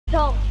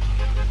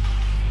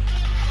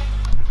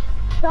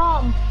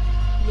Tom.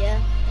 Yeah,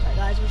 right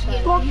guys, we're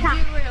starting. You do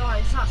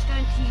realise that's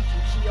going to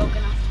YouTube, so you're going to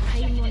have to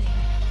pay money.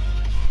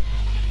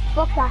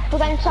 Broadcast, we're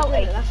going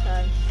salty. Last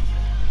time.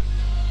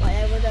 Right,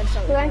 yeah, we're going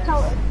salty. We're going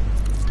salty.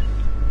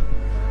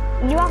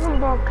 You haven't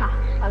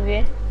broadcast, have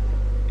you?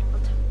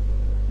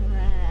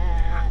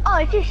 Oh,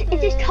 is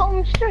this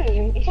Tom's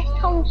stream? Is this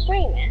Tom's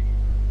streaming?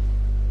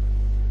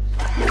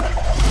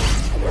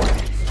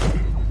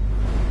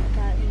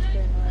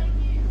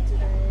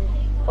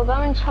 We're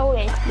going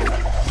salty.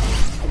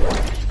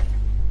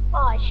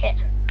 Oh shit.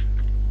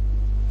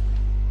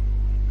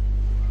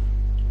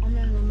 I'm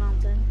in the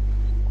mountain.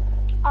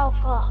 Oh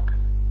fuck.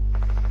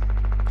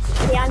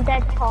 Yeah, I'm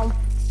dead, Tom.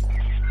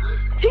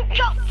 Who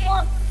shot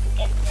one?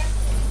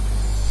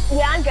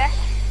 Yeah, I'm dressed.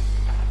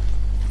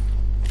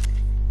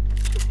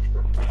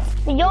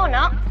 But you're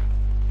not.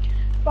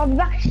 But I'll be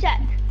back a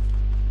sec.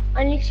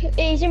 And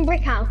he's in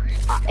brick house.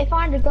 If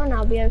I had a gun,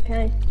 I'll be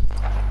okay.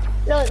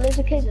 Look, there's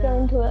a kid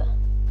going to it.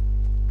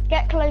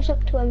 Get close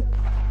up to him.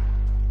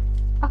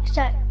 Back a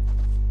sec.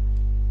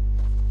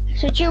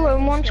 So duo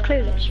and one's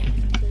clueless.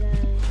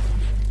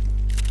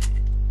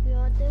 We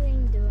are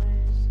doing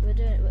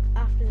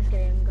after this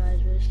game,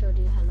 guys. We'll still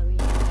do Halloween.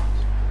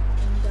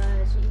 And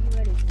guys, are you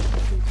ready for the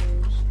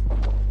tutorials?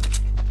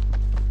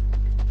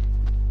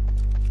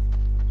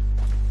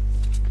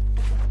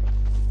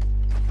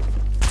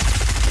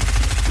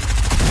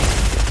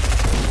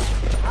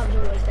 I was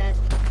always dead.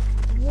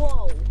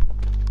 Whoa!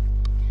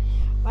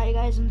 Right,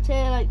 guys, I'm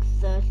tier like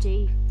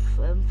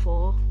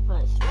 34,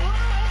 33.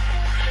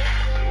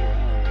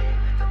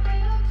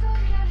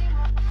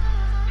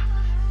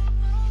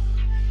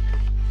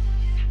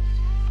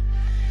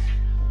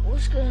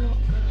 What's going on?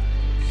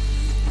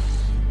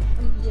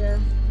 Yeah.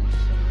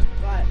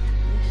 Right.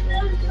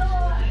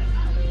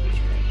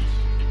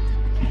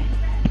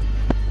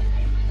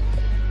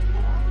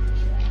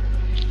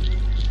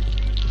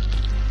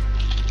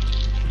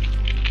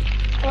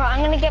 Right,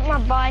 I'm gonna get my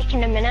bike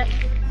in a minute.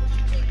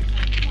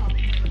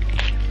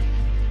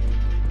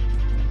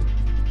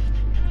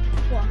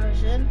 What,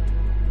 Harrison?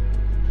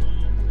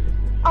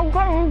 I'm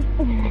going.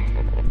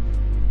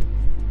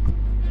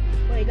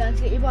 Where are you going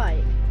to get your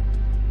bike?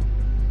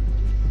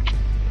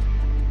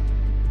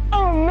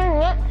 Oh, a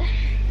minute.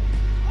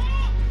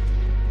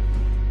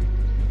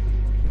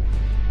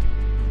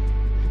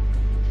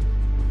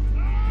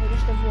 We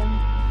just have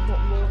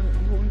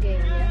one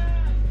game, yeah?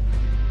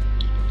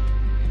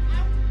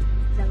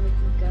 Then we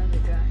can go and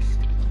get dressed.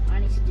 I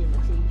need to do my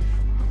teeth.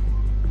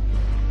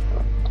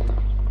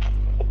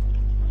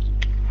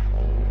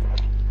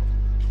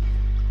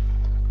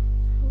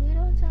 We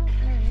don't talk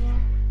anymore.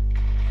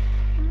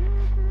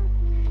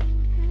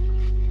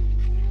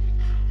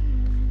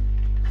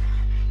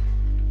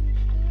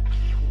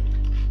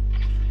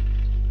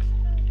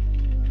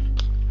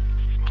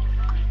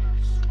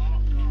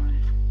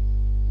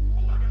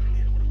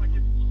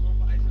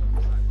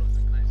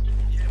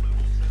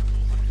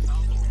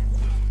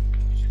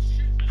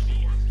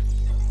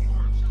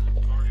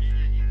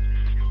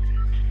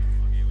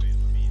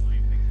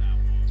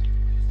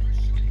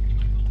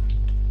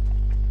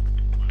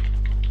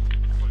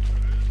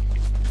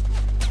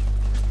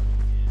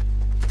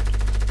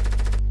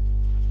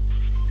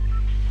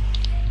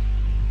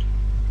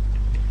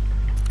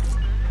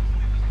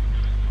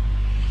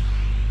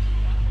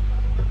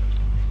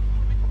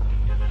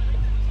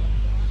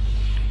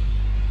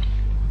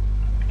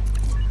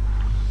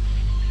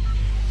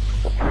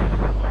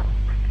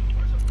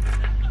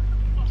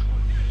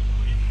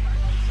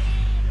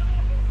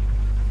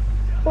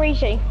 Where is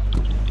he? Hey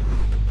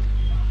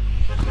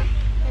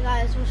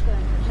guys, what's going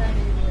on? It's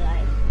only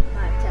like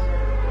 5-10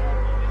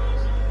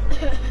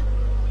 minutes.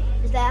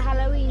 Is there a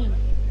Halloween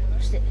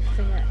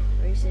thing at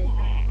Reese?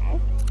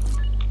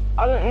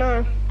 I don't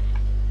know.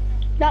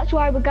 That's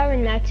why we're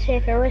going there, to see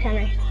if there is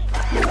any.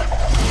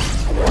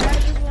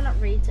 There's one at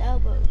retail,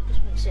 but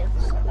just make sure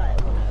it's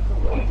like one at a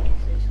couple of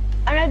places.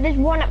 I know there's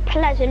one at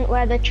Pleasant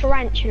where the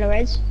tarantula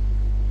is.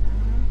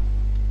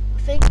 I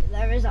think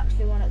there is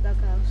actually one at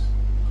Doghouse.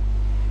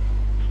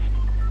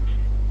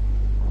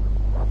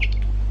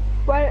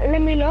 Well,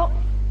 let me look.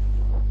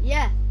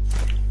 Yeah.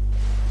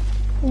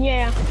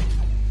 Yeah.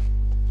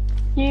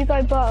 You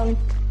go bottom.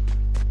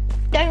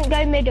 Don't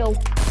go middle.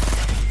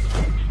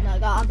 No,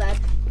 go on bed.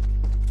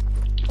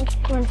 Okay,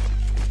 come on.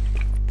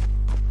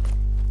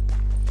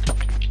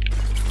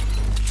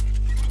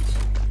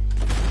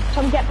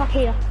 Tom, get back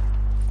here.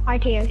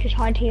 Hide here, just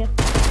hide here.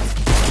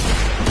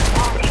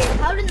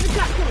 How did the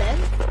trap kill him?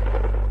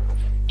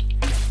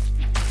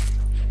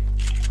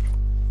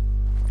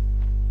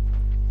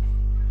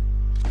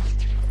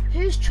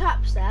 Whose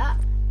trap's that?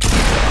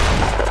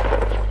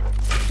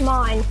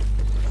 Mine.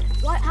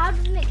 What? How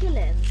didn't it kill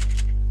him?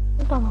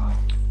 Come on.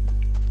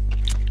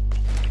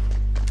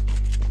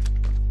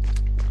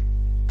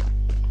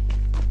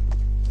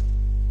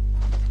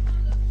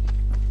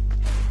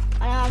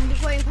 I'm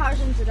just waiting for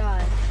Harrison to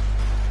die.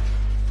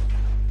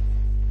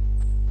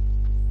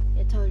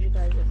 I told you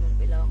guys it won't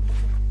be long.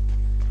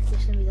 This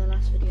is gonna be the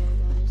last video,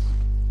 guys.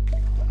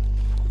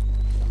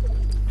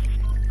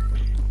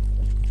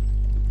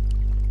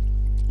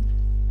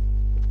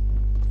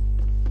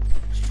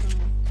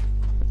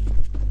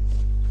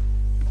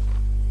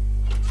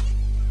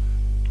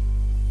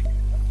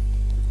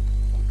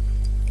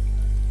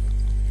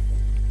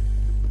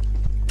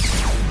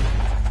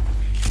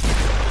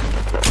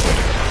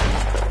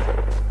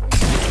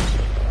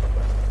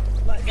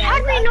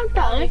 ain't not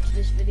done. liked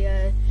this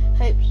video,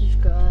 hope you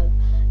subscribe,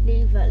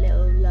 leave that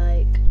little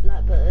like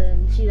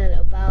button, see that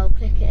little bell,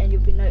 click it and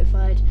you'll be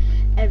notified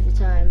every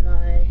time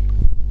I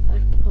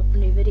pop a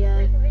new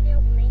video.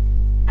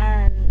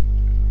 And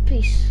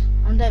peace.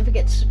 And don't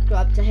forget to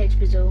subscribe to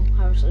HBizzle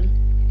Harrison.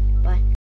 Bye.